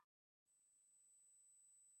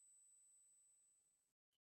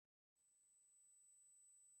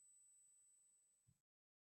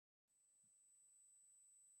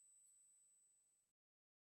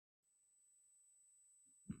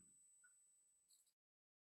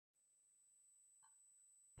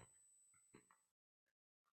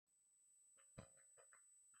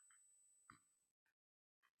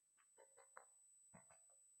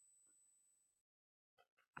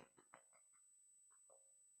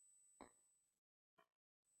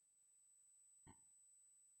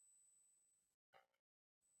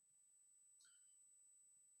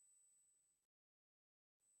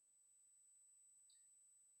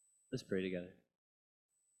Let's pray together.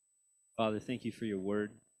 Father, thank you for your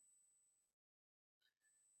word.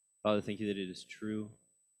 Father, thank you that it is true.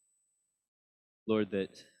 Lord,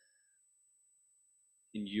 that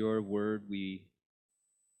in your word we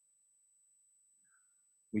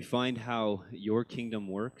find how your kingdom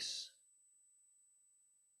works.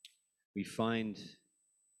 We find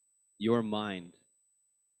your mind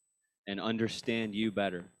and understand you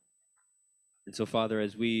better. And so, Father,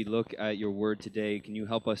 as we look at your word today, can you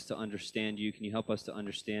help us to understand you? Can you help us to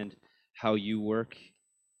understand how you work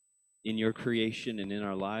in your creation and in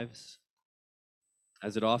our lives?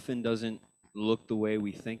 As it often doesn't look the way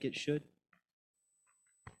we think it should,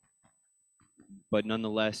 but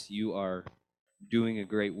nonetheless, you are doing a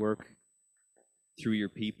great work through your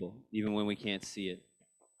people, even when we can't see it.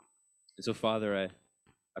 And so, Father,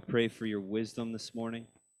 I pray for your wisdom this morning.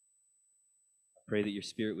 I pray that your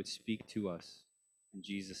Spirit would speak to us. In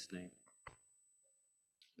Jesus' name,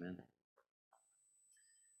 amen.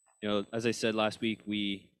 You know, as I said last week,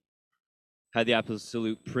 we had the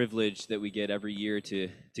absolute privilege that we get every year to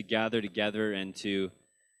gather together and to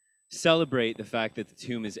celebrate the fact that the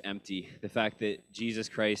tomb is empty, the fact that Jesus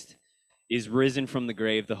Christ is risen from the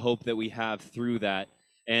grave, the hope that we have through that.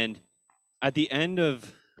 And at the end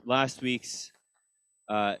of last week's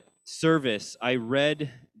service, I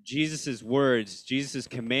read Jesus' words, Jesus'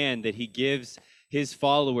 command that he gives his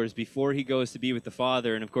followers before he goes to be with the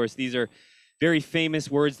Father. And of course, these are very famous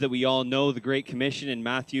words that we all know, the Great Commission in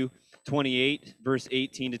Matthew 28, verse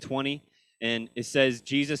 18 to 20. And it says,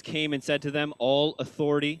 Jesus came and said to them, "All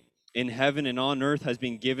authority in heaven and on earth has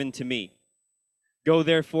been given to me. Go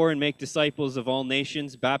therefore and make disciples of all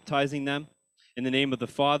nations, baptizing them in the name of the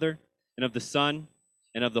Father and of the Son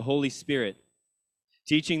and of the Holy Spirit,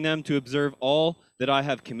 teaching them to observe all that I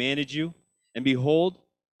have commanded you. And behold,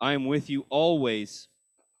 I am with you always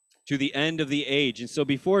to the end of the age." And so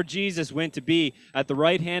before Jesus went to be at the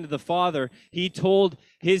right hand of the Father, he told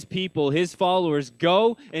his people, his followers,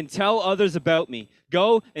 go and tell others about me.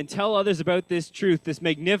 Go and tell others about this truth, this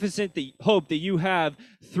magnificent hope that you have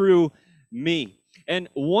through me. And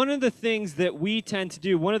one of the things that we tend to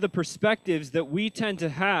do, one of the perspectives that we tend to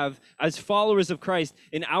have as followers of Christ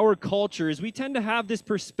in our culture is we tend to have this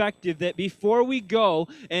perspective that before we go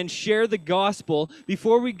and share the gospel,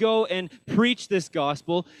 before we go and preach this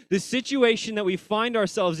gospel, the situation that we find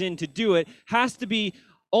ourselves in to do it has to be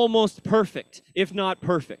almost perfect, if not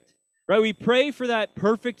perfect. Right? We pray for that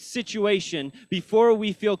perfect situation before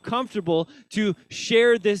we feel comfortable to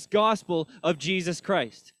share this gospel of Jesus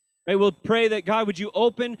Christ. Right, we'll pray that, God, would you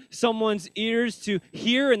open someone's ears to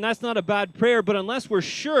hear? And that's not a bad prayer, but unless we're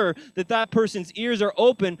sure that that person's ears are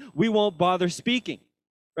open, we won't bother speaking.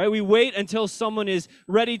 Right? We wait until someone is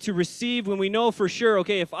ready to receive when we know for sure,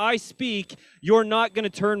 okay, if I speak, you're not going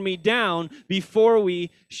to turn me down before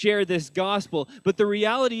we share this gospel. But the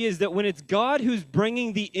reality is that when it's God who's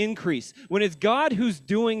bringing the increase, when it's God who's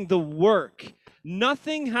doing the work,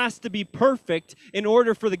 nothing has to be perfect in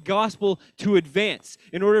order for the gospel to advance,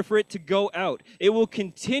 in order for it to go out. It will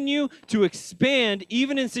continue to expand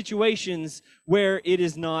even in situations where it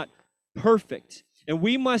is not perfect. And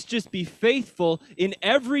we must just be faithful in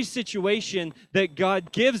every situation that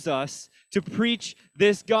God gives us to preach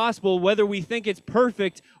this gospel, whether we think it's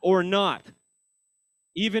perfect or not.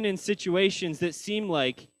 Even in situations that seem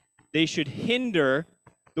like they should hinder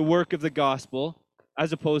the work of the gospel,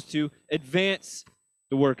 as opposed to advance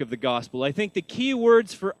the work of the gospel. I think the key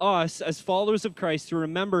words for us as followers of Christ to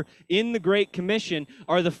remember in the Great Commission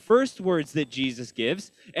are the first words that Jesus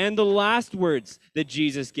gives and the last words that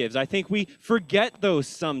Jesus gives. I think we forget those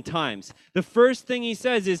sometimes. The first thing he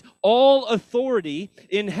says is, all authority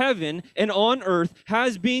in heaven and on earth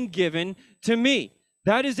has been given to me.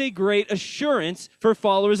 That is a great assurance for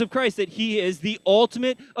followers of Christ, that he is the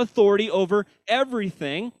ultimate authority over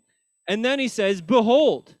everything. And then he says,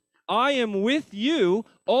 behold, I am with you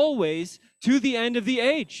always to the end of the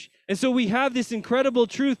age. And so we have this incredible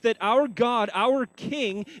truth that our God, our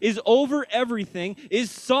King, is over everything, is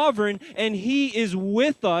sovereign, and he is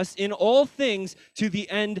with us in all things to the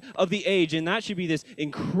end of the age. And that should be this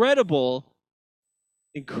incredible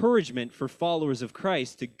encouragement for followers of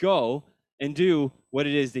Christ to go and do what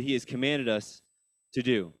it is that he has commanded us to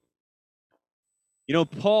do. You know,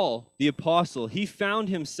 Paul, the apostle, he found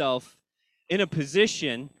himself in a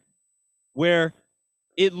position where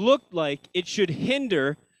it looked like it should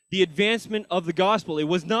hinder the advancement of the gospel. It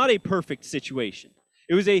was not a perfect situation.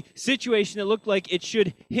 It was a situation that looked like it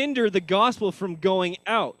should hinder the gospel from going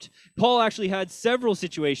out. Paul actually had several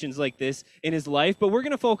situations like this in his life, but we're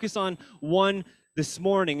going to focus on one this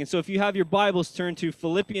morning. And so if you have your Bibles, turn to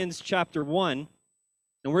Philippians chapter 1.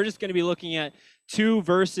 And we're just going to be looking at two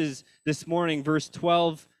verses this morning, verse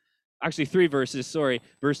 12, actually three verses, sorry,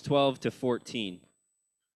 verse 12 to 14.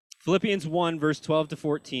 Philippians 1, verse 12 to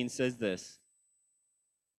 14 says this: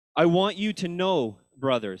 I want you to know,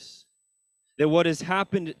 brothers, that what has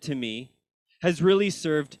happened to me has really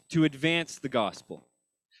served to advance the gospel,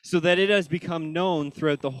 so that it has become known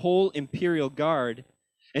throughout the whole imperial guard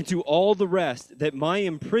and to all the rest that my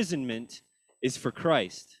imprisonment is for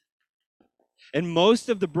Christ. And most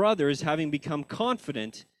of the brothers, having become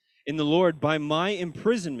confident in the Lord by my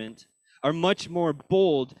imprisonment, are much more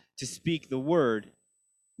bold to speak the word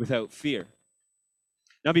without fear.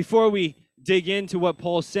 Now, before we dig into what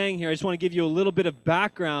Paul's saying here, I just want to give you a little bit of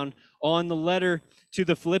background on the letter to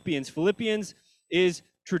the Philippians. Philippians is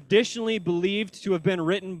traditionally believed to have been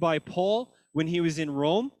written by Paul when he was in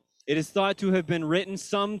Rome. It is thought to have been written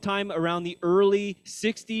sometime around the early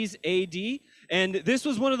 60s AD. And this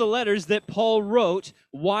was one of the letters that Paul wrote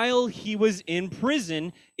while he was in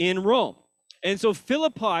prison in Rome. And so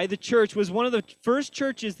Philippi, the church, was one of the first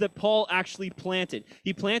churches that Paul actually planted.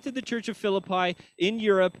 He planted the church of Philippi in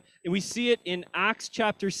Europe, and we see it in Acts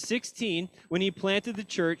chapter 16 when he planted the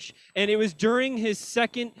church. And it was during his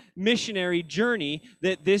second missionary journey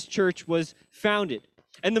that this church was founded.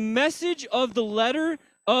 And the message of the letter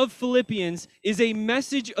of Philippians is a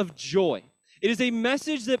message of joy. It is a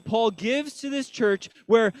message that Paul gives to this church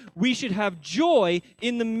where we should have joy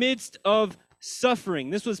in the midst of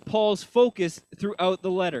suffering. This was Paul's focus throughout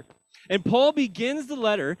the letter. And Paul begins the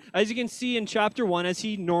letter, as you can see in chapter 1, as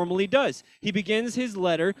he normally does. He begins his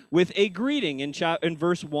letter with a greeting in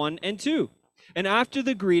verse 1 and 2. And after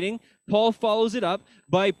the greeting, Paul follows it up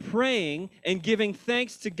by praying and giving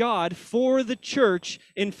thanks to God for the church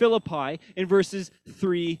in Philippi in verses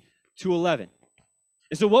 3 to 11.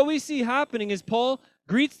 And so what we see happening is Paul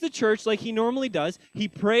greets the church like he normally does. He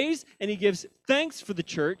prays and he gives thanks for the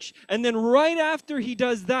church. And then right after he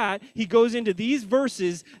does that, he goes into these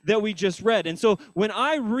verses that we just read. And so when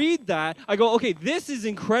I read that, I go, okay, this is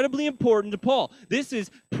incredibly important to Paul. This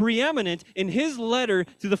is preeminent in his letter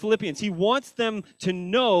to the Philippians. He wants them to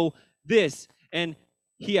know this. And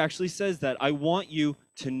he actually says that, I want you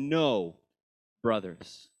to know,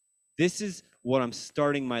 brothers. This is what I'm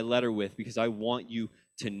starting my letter with because I want you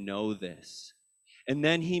to know this. And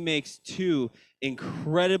then he makes two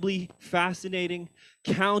incredibly fascinating,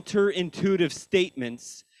 counterintuitive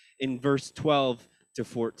statements in verse 12 to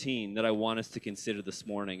 14 that I want us to consider this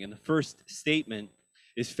morning. And the first statement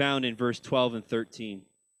is found in verse 12 and 13.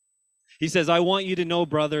 He says, I want you to know,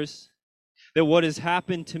 brothers, that what has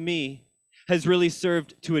happened to me has really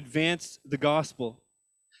served to advance the gospel,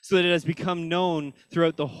 so that it has become known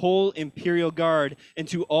throughout the whole imperial guard and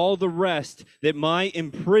to all the rest that my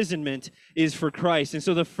imprisonment is for Christ. And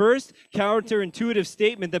so the first counterintuitive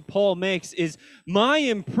statement that Paul makes is, my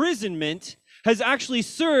imprisonment has actually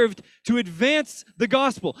served to advance the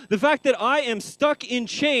gospel. The fact that I am stuck in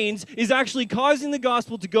chains is actually causing the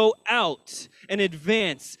gospel to go out and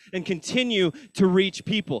advance and continue to reach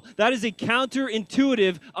people. That is a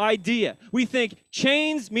counterintuitive idea. We think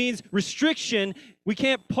chains means restriction. We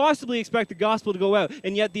can't possibly expect the gospel to go out.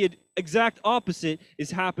 And yet the exact opposite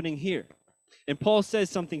is happening here. And Paul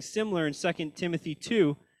says something similar in 2 Timothy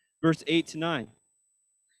 2, verse 8 to 9.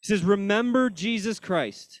 He says, remember Jesus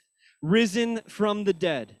Christ, risen from the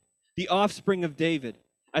dead, the offspring of David,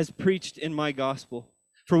 as preached in my gospel,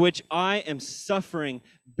 for which I am suffering,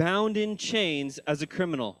 bound in chains as a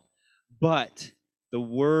criminal. But the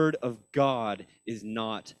word of God is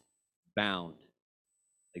not bound.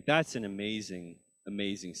 Like, that's an amazing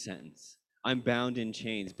sentence. I'm bound in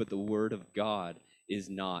chains, but the word of God is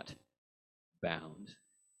not bound.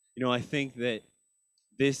 You know, I think that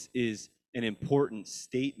this is an important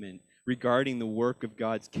statement regarding the work of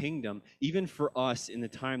God's kingdom, even for us in the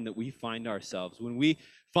time that we find ourselves. When we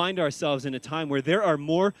find ourselves in a time where there are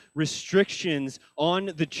more restrictions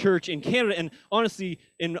on the church in Canada, and honestly,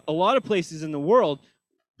 in a lot of places in the world,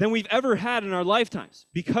 than we've ever had in our lifetimes.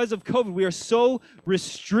 Because of COVID, we are so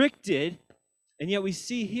restricted, and yet we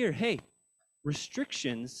see here, hey,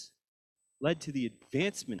 restrictions led to the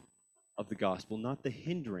advancement of the gospel, not the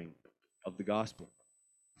hindering of the gospel.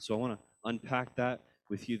 So I want to unpack that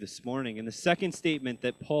with you this morning. And the second statement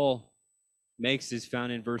that Paul makes is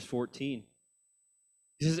found in verse 14.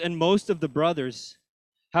 He says, and most of the brothers,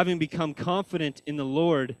 having become confident in the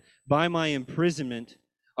Lord by my imprisonment,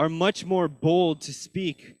 are much more bold to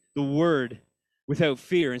speak the word without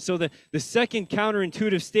fear. And so the second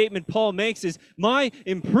counterintuitive statement Paul makes is, my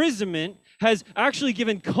imprisonment has actually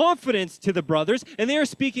given confidence to the brothers, and they are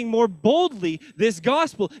speaking more boldly this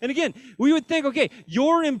gospel. And again, we would think, okay,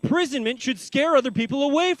 your imprisonment should scare other people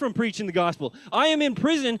away from preaching the gospel. I am in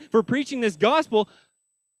prison for preaching this gospel.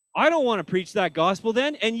 I don't want to preach that gospel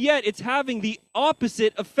then, and yet it's having the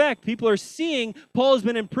opposite effect. People are seeing Paul has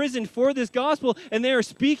been imprisoned for this gospel, and they are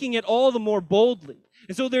speaking it all the more boldly.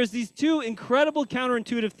 And so there's these two incredible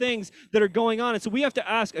counterintuitive things that are going on. And so we have to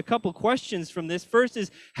ask a couple questions from this. First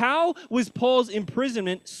is, how was Paul's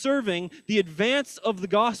imprisonment serving the advance of the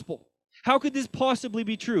gospel? How could this possibly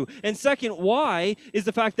be true? And second, why is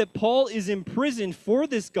the fact that Paul is imprisoned for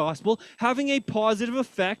this gospel having a positive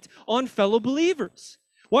effect on fellow believers?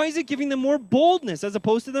 Why is it giving them more boldness as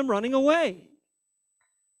opposed to them running away?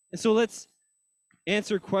 And so let's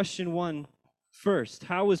answer question one first.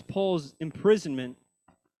 How was Paul's imprisonment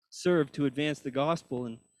served to advance the gospel?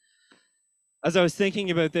 And as I was thinking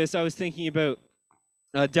about this, I was thinking about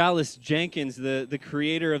Dallas Jenkins, the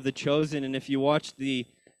creator of The Chosen. And if you watched the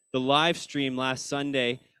live stream last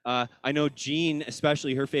Sunday, I know Jean,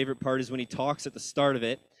 especially, her favorite part is when he talks at the start of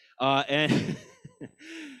it. And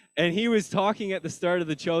and he was talking at the start of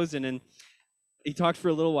The Chosen, and he talked for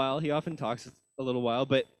a little while. He often talks a little while,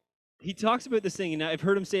 but he talks about this thing, and I've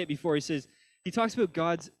heard him say it before. He talks about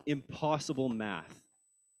God's impossible math.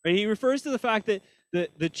 Right? He refers to the fact that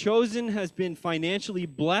the Chosen has been financially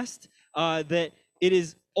blessed, that it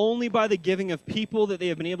is only by the giving of people that they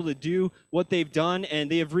have been able to do what they've done, and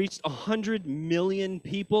they have reached 100 million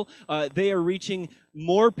people. They are reaching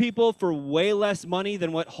more people for way less money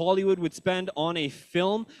than what Hollywood would spend on a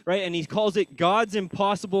film, right? And he calls it God's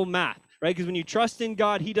impossible math, right? Because when you trust in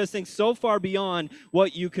God, he does things so far beyond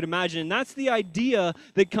what you could imagine. And that's the idea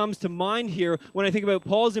that comes to mind here when I think about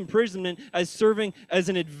Paul's imprisonment as serving as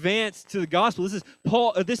an advance to the gospel.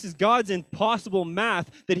 This is God's impossible math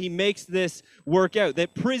that he makes this work out.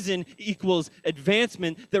 That prison equals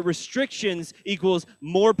advancement, that restrictions equals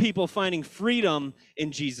more people finding freedom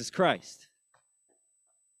in Jesus Christ.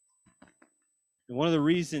 And one of the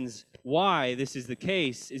reasons why this is the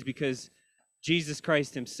case is because Jesus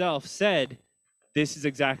Christ himself said this is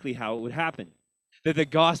exactly how it would happen, that the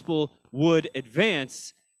gospel would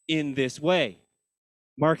advance in this way.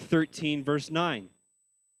 Mark 13, verse 9,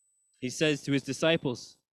 he says to his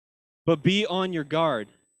disciples, "But be on your guard,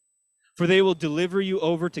 for they will deliver you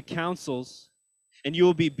over to councils, and you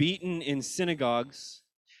will be beaten in synagogues,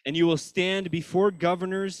 and you will stand before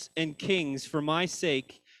governors and kings for my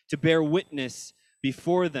sake to bear witness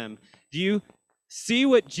before them." Do you see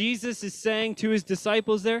what Jesus is saying to his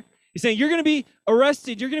disciples there? He's saying, you're going to be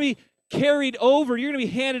arrested, you're going to be carried over, you're going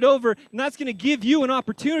to be handed over, and that's going to give you an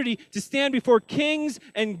opportunity to stand before kings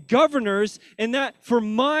and governors, and that for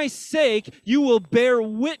my sake, you will bear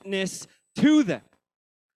witness to them.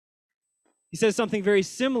 He says something very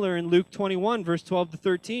similar in Luke 21, verse 12 to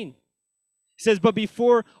 13. He says, "But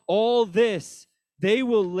before all this, they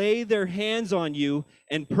will lay their hands on you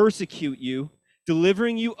and persecute you,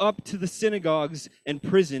 delivering you up to the synagogues and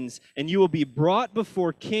prisons, and you will be brought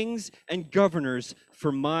before kings and governors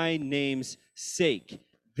for my name's sake.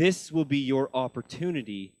 This will be your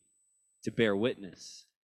opportunity to bear witness."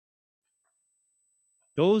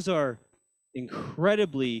 Those are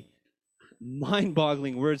incredibly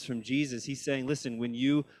mind-boggling words from Jesus. He's saying, listen, when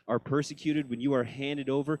you are persecuted, when you are handed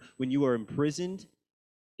over, when you are imprisoned,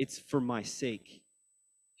 it's for my sake.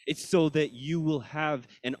 It's so that you will have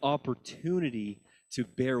an opportunity to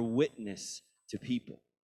bear witness to people.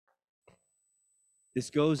 This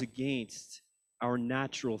goes against our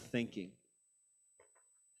natural thinking.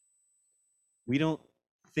 We don't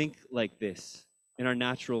think like this in our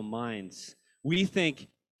natural minds. We think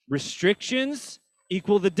restrictions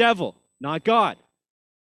equal the devil, not God.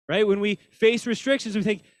 Right? When we face restrictions, we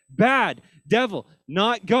think bad, devil,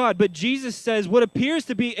 not God. But Jesus says what appears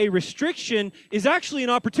to be a restriction is actually an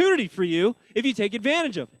opportunity for you if you take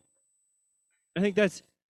advantage of it. I think that's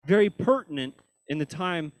very pertinent in the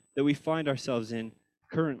time that we find ourselves in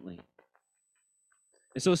currently.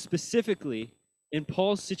 And so specifically in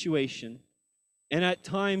Paul's situation, and at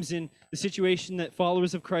times in the situation that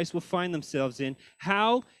followers of Christ will find themselves in,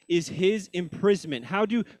 how is his imprisonment, how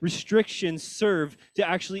do restrictions serve to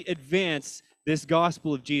actually advance this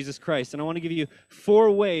gospel of Jesus Christ? And I want to give you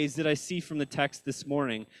 4 ways that I see from the text this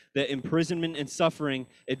morning that imprisonment and suffering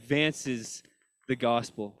advances the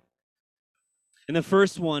gospel. And the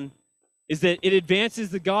first one is that it advances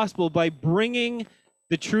the gospel by bringing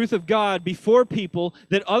the truth of God before people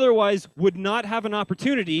that otherwise would not have an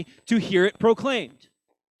opportunity to hear it proclaimed.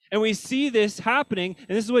 And we see this happening,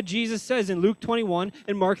 and this is what Jesus says in Luke 21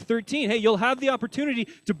 and Mark 13. Hey, you'll have the opportunity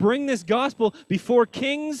to bring this gospel before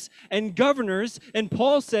kings and governors, and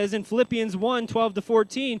Paul says in Philippians 1, 12 to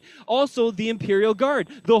 14, also the imperial guard.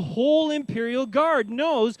 The whole imperial guard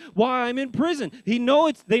knows why I'm in prison. They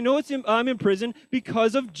know I'm in prison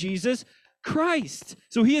because of Jesus Christ.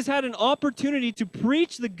 So he has had an opportunity to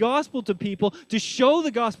preach the gospel to people, to show the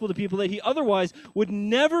gospel to people that he otherwise would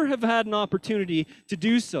never have had an opportunity to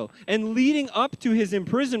do so. And leading up to his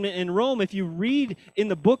imprisonment in Rome, if you read in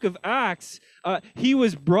the book of Acts, he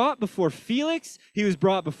was brought before Felix, he was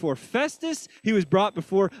brought before Festus, he was brought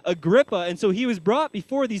before Agrippa, and so he was brought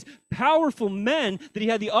before these powerful men that he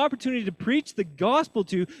had the opportunity to preach the gospel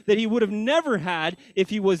to that he would have never had if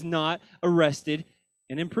he was not arrested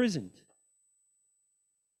and imprisoned.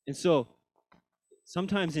 And so,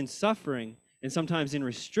 sometimes in suffering and sometimes in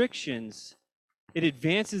restrictions, it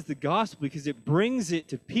advances the gospel because it brings it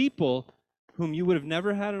to people whom you would have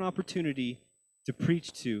never had an opportunity to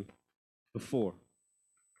preach to before.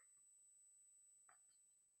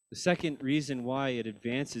 The second reason why it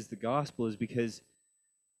advances the gospel is because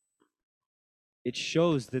it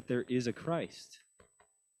shows that there is a Christ.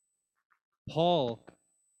 Paul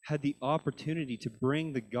had the opportunity to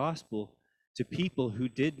bring the gospel to people who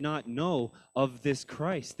did not know of this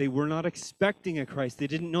Christ. They were not expecting a Christ. They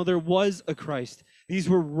didn't know there was a Christ. These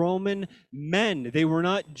were Roman men. They were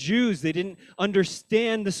not Jews. They didn't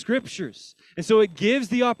understand the scriptures. And so it gives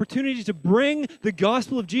the opportunity to bring the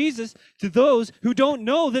gospel of Jesus to those who don't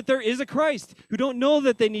know that there is a Christ, who don't know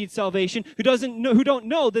that they need salvation, who don't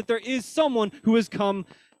know that there is someone who has come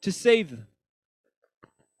to save them.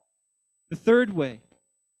 The third way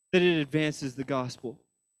that it advances the gospel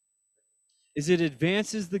is it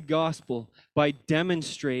advances the gospel by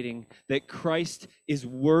demonstrating that Christ is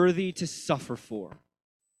worthy to suffer for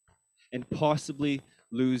and possibly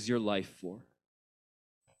lose your life for.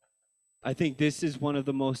 I think this is one of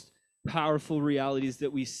the most powerful realities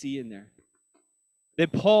that we see in there.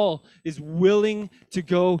 That Paul is willing to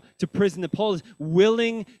go to prison, that Paul is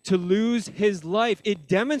willing to lose his life. It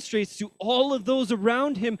demonstrates to all of those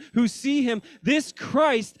around him who see him, this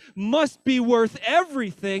Christ must be worth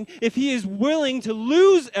everything if he is willing to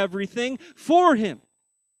lose everything for him.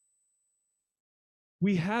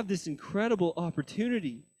 We have this incredible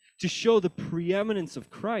opportunity to show the preeminence of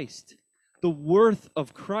Christ, the worth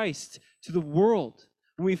of Christ to the world.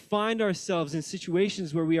 When we find ourselves in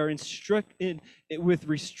situations where we are with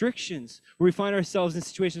restrictions, where we find ourselves in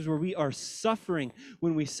situations where we are suffering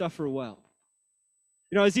when we suffer well.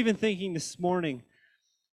 You know, I was even thinking this morning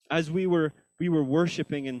as we were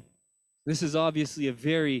worshiping, and this is obviously a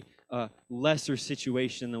very lesser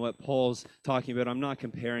situation than what Paul's talking about. I'm not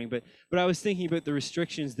comparing, but I was thinking about the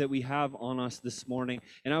restrictions that we have on us this morning,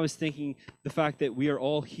 and I was thinking the fact that we are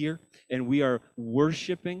all here and we are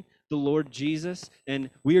worshiping the Lord Jesus, and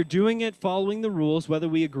we are doing it following the rules, whether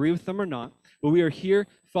we agree with them or not, but we are here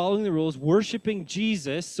following the rules, worshiping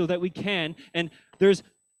Jesus so that we can, and there's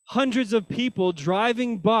hundreds of people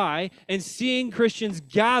driving by and seeing Christians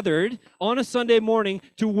gathered on a Sunday morning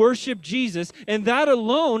to worship Jesus, and that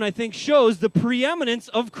alone, I think, shows the preeminence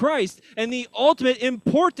of Christ and the ultimate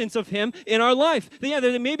importance of him in our life. Yeah,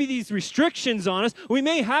 there may be these restrictions on us. We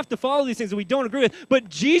may have to follow these things that we don't agree with, but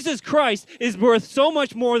Jesus Christ is worth so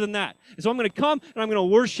much more than that. And so I'm going to come and I'm going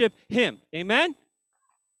to worship him. Amen?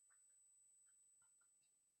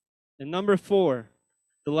 And number 4,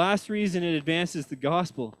 the last reason it advances the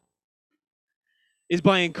gospel is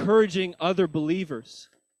by encouraging other believers,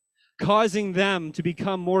 causing them to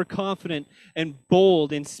become more confident and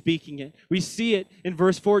bold in speaking it. We see it in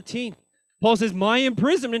verse 14. Paul says, my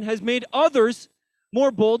imprisonment has made others more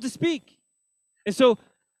bold to speak. And so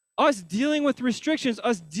us dealing with restrictions,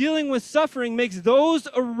 us dealing with suffering makes those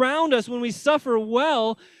around us when we suffer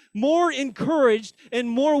well more encouraged and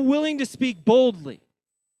more willing to speak boldly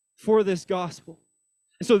for this gospel.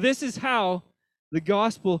 And so this is how the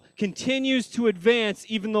gospel continues to advance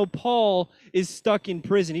even though Paul is stuck in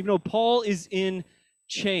prison, even though Paul is in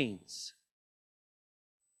chains.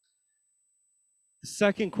 The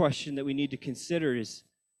second question that we need to consider is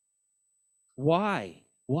why?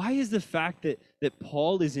 Why is the fact that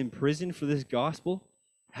Paul is in prison for this gospel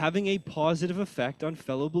having a positive effect on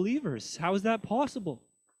fellow believers? How is that possible?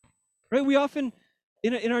 Right? We often,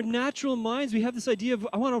 in our natural minds, we have this idea of,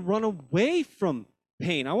 I want to run away from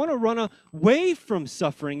pain. I want to run away from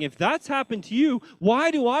suffering. If that's happened to you, why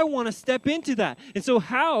do I want to step into that? And so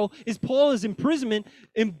how is Paul's imprisonment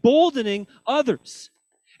emboldening others?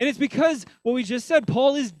 And it's because what we just said,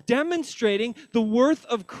 Paul is demonstrating the worth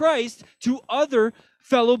of Christ to other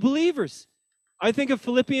fellow believers. I think of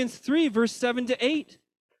Philippians 3, verse 7 to 8.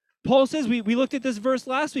 Paul says, we looked at this verse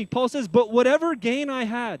last week. Paul says, but whatever gain I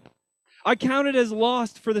had, I count it as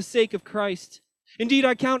lost for the sake of Christ. Indeed,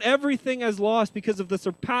 I count everything as lost because of the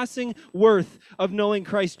surpassing worth of knowing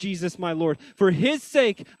Christ Jesus my Lord. For his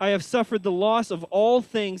sake, I have suffered the loss of all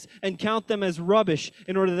things and count them as rubbish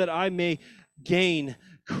in order that I may gain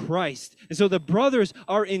Christ. And so the brothers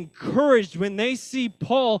are encouraged when they see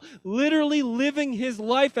Paul literally living his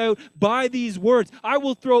life out by these words. I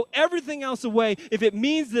will throw everything else away if it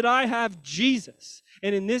means that I have Jesus.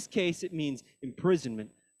 And in this case, it means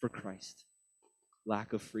imprisonment for Christ,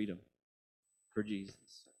 lack of freedom for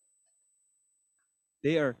Jesus.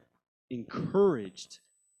 They are encouraged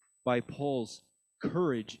by Paul's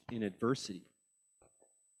courage in adversity.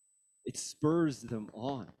 It spurs them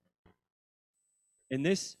on. And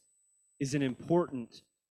this is an important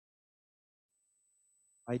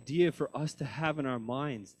idea for us to have in our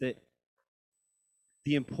minds, that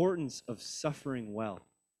the importance of suffering well.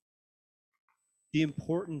 The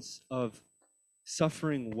importance of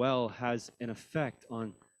suffering well has an effect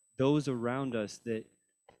on those around us that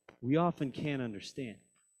we often can't understand.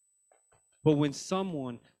 But when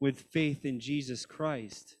someone with faith in Jesus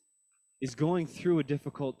Christ is going through a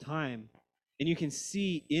difficult time, and you can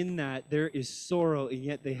see in that there is sorrow, and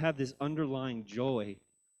yet they have this underlying joy.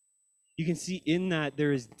 You can see in that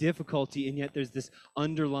there is difficulty, and yet there's this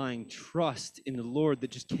underlying trust in the Lord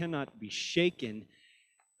that just cannot be shaken.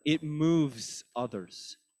 It moves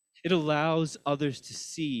others. It allows others to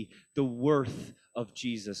see the worth of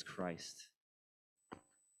Jesus Christ.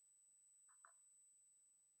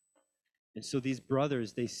 And so these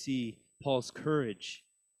brothers, they see Paul's courage,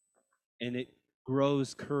 and it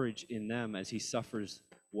grows courage in them as he suffers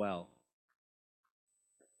well.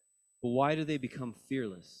 But why do they become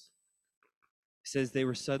fearless? It says they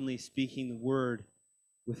were suddenly speaking the word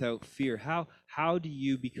without fear. How do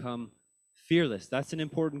you become fearless? That's an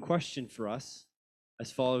important question for us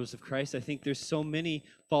as followers of Christ. I think there's so many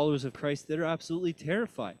followers of Christ that are absolutely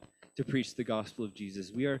terrified to preach the gospel of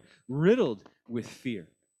Jesus. We are riddled with fear.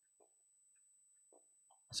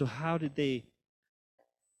 So how did they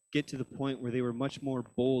get to the point where they were much more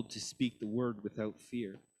bold to speak the word without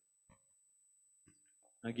fear?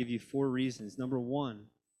 I'll give you 4 reasons. Number 1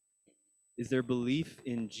 is their belief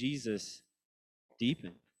in Jesus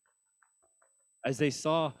deepened. As they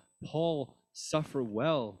saw Paul suffer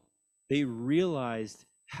well, they realized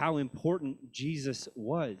how important Jesus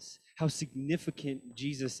was, how significant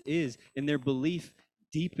Jesus is, and their belief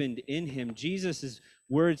deepened in him. Jesus'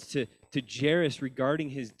 words to Jairus regarding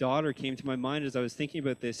his daughter came to my mind as I was thinking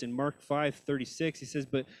about this. In Mark 5:36, he says,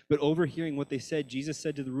 but overhearing what they said, Jesus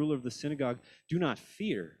said to the ruler of the synagogue, "Do not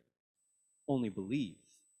fear, only believe."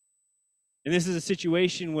 And this is a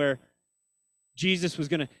situation where Jesus was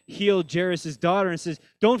going to heal Jairus' daughter and says,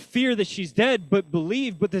 don't fear that she's dead, but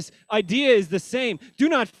believe. But this idea is the same. Do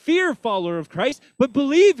not fear, follower of Christ, but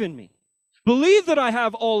believe in me. Believe that I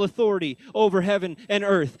have all authority over heaven and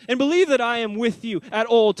earth, and believe that I am with you at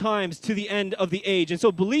all times to the end of the age. And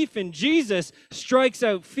so belief in Jesus strikes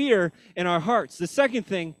out fear in our hearts. The second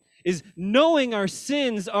thing is knowing our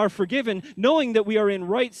sins are forgiven, knowing that we are in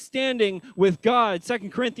right standing with God.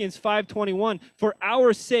 2 Corinthians 5:21, for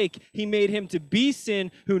our sake he made him to be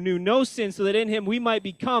sin who knew no sin, so that in him we might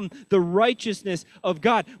become the righteousness of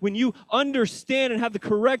God. When you understand and have the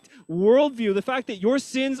correct worldview, the fact that your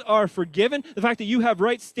sins are forgiven, the fact that you have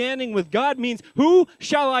right standing with God means, who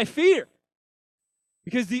shall I fear?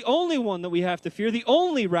 Because the only one that we have to fear, the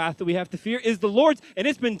only wrath that we have to fear is the Lord's, and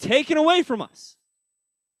it's been taken away from us.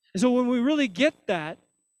 And so when we really get that,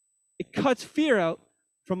 it cuts fear out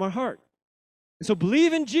from our heart. And so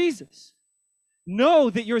believe in Jesus. Know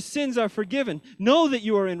that your sins are forgiven. Know that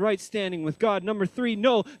you are in right standing with God. Number 3,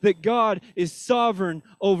 know that God is sovereign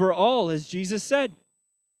over all, as Jesus said.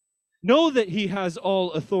 Know that he has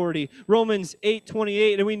all authority. Romans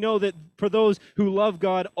 8:28, and we know that for those who love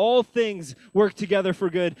God, all things work together for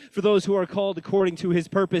good, for those who are called according to his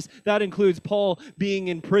purpose. That includes Paul being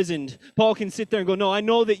imprisoned. Paul can sit there and go, no, I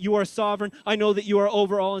know that you are sovereign. I know that you are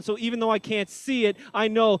over all. And so even though I can't see it, I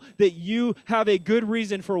know that you have a good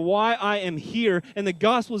reason for why I am here. And the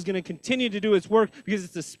gospel is going to continue to do its work because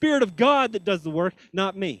it's the Spirit of God that does the work,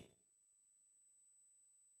 not me.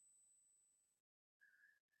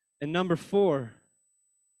 And number 4,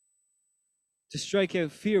 to strike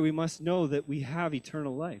out fear, we must know that we have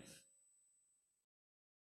eternal life.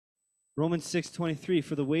 Romans 6:23,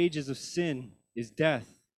 for the wages of sin is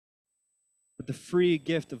death, but the free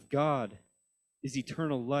gift of God is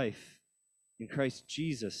eternal life in Christ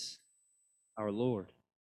Jesus our Lord.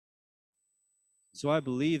 So I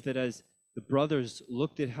believe that as the brothers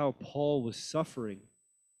looked at how Paul was suffering,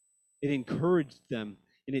 it encouraged them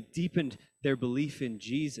and it deepened their belief in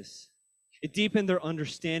Jesus. It deepened their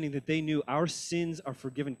understanding that they knew our sins are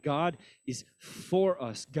forgiven. God is for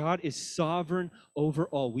us. God is sovereign over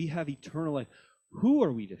all. We have eternal life. Who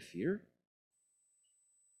are we to fear?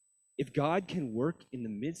 If God can work in the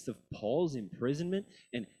midst of Paul's imprisonment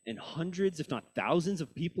and hundreds, if not thousands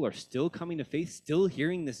of people are still coming to faith, still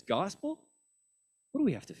hearing this gospel, what do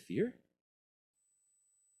we have to fear?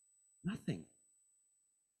 Nothing.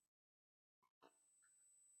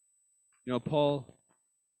 You know, Paul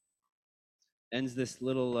ends this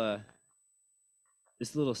little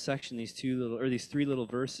section, these three little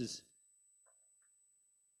verses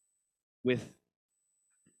with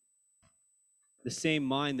the same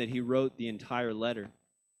mind that he wrote the entire letter.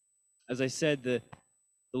 As I said, the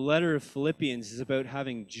letter of Philippians is about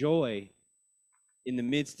having joy in the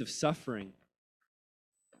midst of suffering.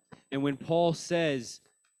 And when Paul says,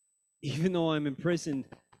 even though I'm imprisoned,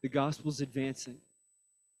 the gospel's advancing.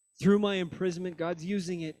 Through my imprisonment, God's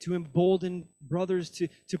using it to embolden brothers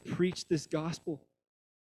to preach this gospel.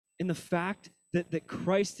 And the fact that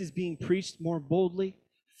Christ is being preached more boldly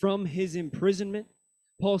from his imprisonment,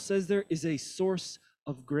 Paul says there is a source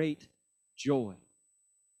of great joy.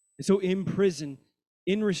 And so in prison,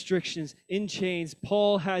 in restrictions, in chains,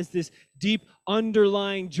 Paul has this deep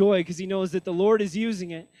underlying joy because he knows that the Lord is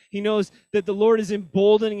using it. He knows that the Lord is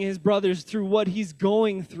emboldening his brothers through what he's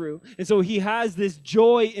going through. And so he has this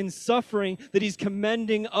joy in suffering that he's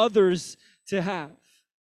commending others to have.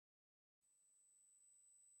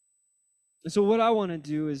 And so what I want to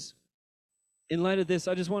do is, in light of this,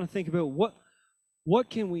 I just want to think about what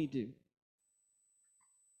can we do?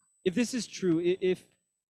 If this is true,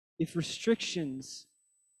 if restrictions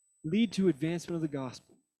lead to advancement of the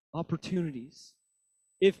gospel, opportunities,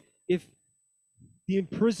 if the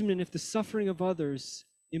imprisonment, if the suffering of others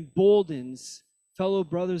emboldens fellow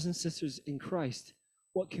brothers and sisters in Christ,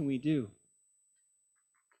 what can we do?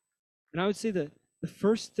 And I would say that the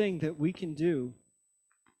first thing that we can do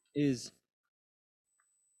is,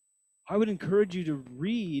 I would encourage you to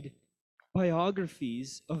read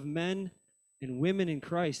biographies of men and women in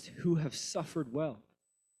Christ who have suffered well,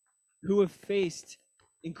 who have faced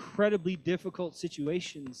incredibly difficult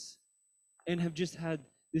situations and have just had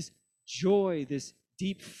this joy, this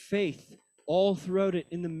deep faith all throughout it,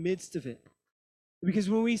 in the midst of it. Because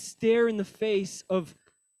when we stare in the face of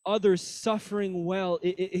others suffering well,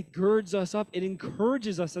 it girds us up, it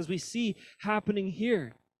encourages us, as we see happening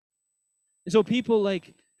here. And so people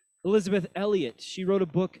like Elizabeth Elliot, she wrote a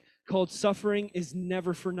book called Suffering is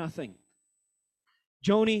Never for Nothing.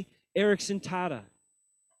 Joni Eareckson Tada,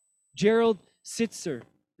 Gerald Sitzer,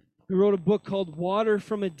 who wrote a book called Water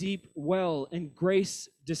from a Deep Well and Grace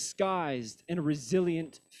Disguised and a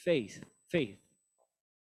Resilient Faith.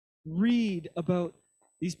 Read about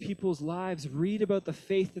these people's lives. Read about the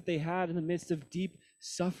faith that they had in the midst of deep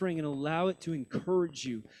suffering and allow it to encourage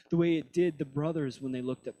you the way it did the brothers when they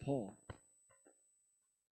looked at Paul.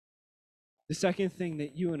 The second thing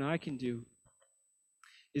that you and I can do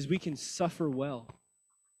is we can suffer well.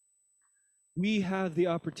 We have the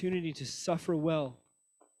opportunity to suffer well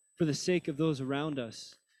for the sake of those around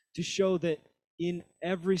us, to show that in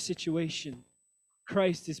every situation,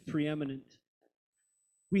 Christ is preeminent.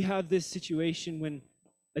 We have this situation when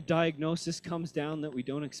a diagnosis comes down that we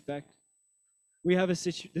don't expect. We have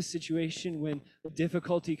this situation when a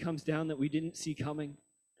difficulty comes down that we didn't see coming.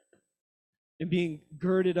 And being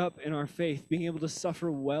girded up in our faith, being able to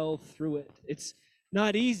suffer well through it. It's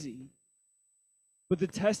not easy, but the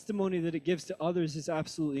testimony that it gives to others is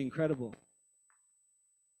absolutely incredible.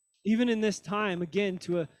 Even in this time, again,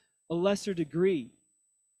 to a lesser degree,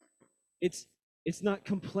 it's not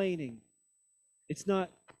complaining. It's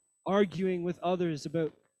not arguing with others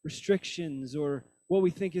about restrictions or what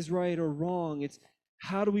we think is right or wrong. It's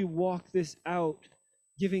how do we walk this out,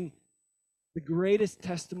 giving the greatest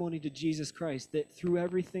testimony to Jesus Christ, that through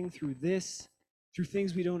everything, through this, through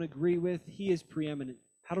things we don't agree with, he is preeminent.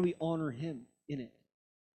 How do we honor him in it?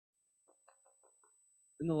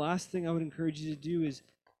 And the last thing I would encourage you to do is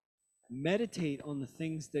meditate on the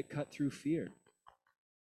things that cut through fear.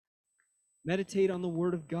 Meditate on the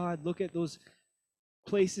Word of God. Look at those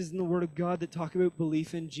places in the Word of God that talk about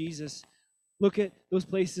belief in Jesus. Look at those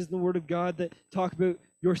places in the Word of God that talk about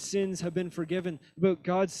your sins have been forgiven, about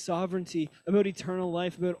God's sovereignty, about eternal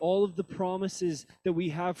life, about all of the promises that we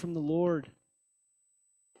have from the Lord.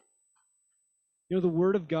 You know, the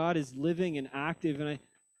Word of God is living and active, and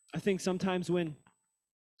I think sometimes when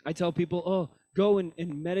I tell people, oh, go and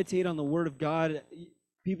meditate on the Word of God,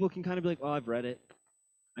 people can kind of be like, oh, I've read it.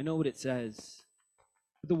 I know what it says.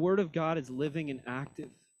 But the Word of God is living and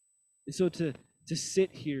active. And so to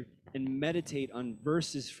sit here and meditate on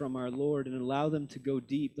verses from our Lord and allow them to go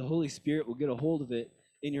deep, the Holy Spirit will get a hold of it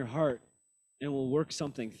in your heart and will work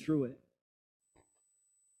something through it.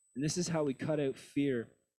 And this is how we cut out fear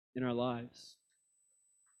in our lives.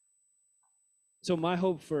 So my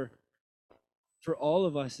hope for all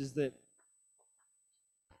of us is that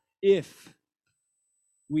if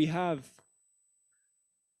we have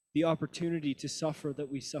the opportunity to suffer,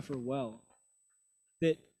 that we suffer well,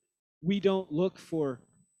 that we don't look for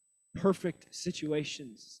perfect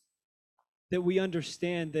situations, that we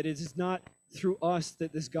understand that it is not through us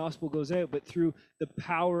that this gospel goes out, but through the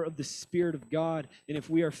power of the Spirit of God. And if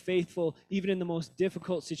we are faithful, even in the most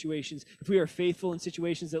difficult situations, if we are faithful in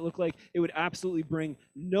situations that look like it would absolutely bring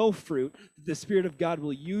no fruit, the Spirit of God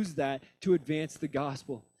will use that to advance the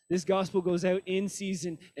gospel. This gospel goes out in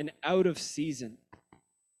season and out of season.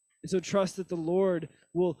 And so trust that the Lord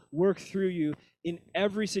will work through you in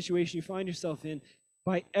every situation you find yourself in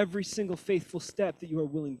by every single faithful step that you are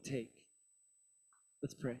willing to take.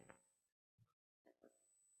 Let's pray.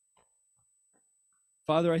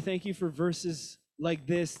 Father, I thank you for verses like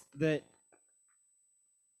this that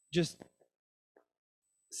just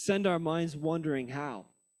send our minds wondering how.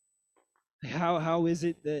 How is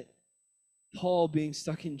it that Paul being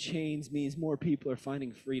stuck in chains means more people are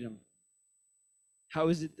finding freedom? How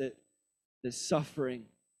is it that the suffering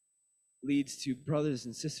leads to brothers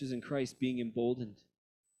and sisters in Christ being emboldened?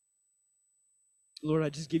 Lord, I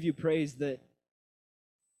just give you praise that,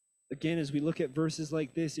 again, as we look at verses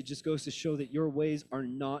like this, it just goes to show that your ways are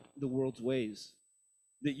not the world's ways,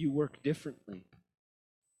 that you work differently.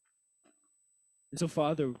 And so,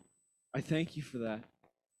 Father, I thank you for that.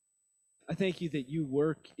 I thank you that you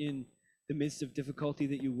work in the midst of difficulty,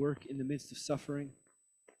 that you work in the midst of suffering.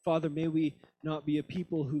 Father, may we not be a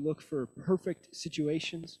people who look for perfect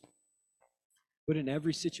situations, but in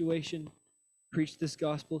every situation, preach this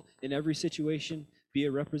gospel. In every situation, be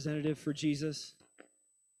a representative for Jesus.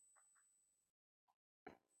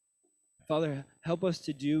 Father, help us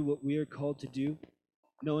to do what we are called to do,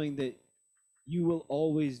 knowing that you will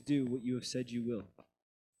always do what you have said you will.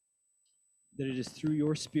 That it is through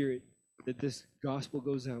your Spirit that this gospel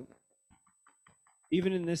goes out.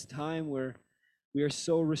 Even in this time where we are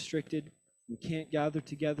so restricted, we can't gather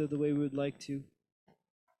together the way we would like to.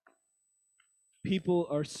 People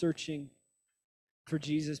are searching for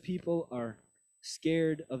Jesus. People are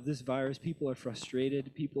scared of this virus. People are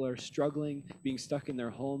frustrated. People are struggling, being stuck in their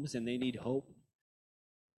homes, and they need hope.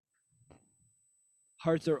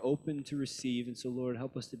 Hearts are open to receive, and so, Lord,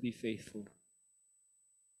 help us to be faithful.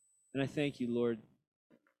 And I thank you, Lord,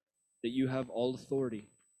 that you have all authority,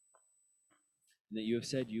 and that you have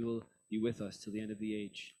said you will be with us till the end of the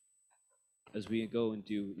age as we go and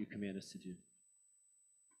do what you command us to do.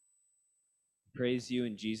 Praise you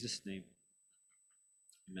in Jesus' name.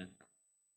 Amen.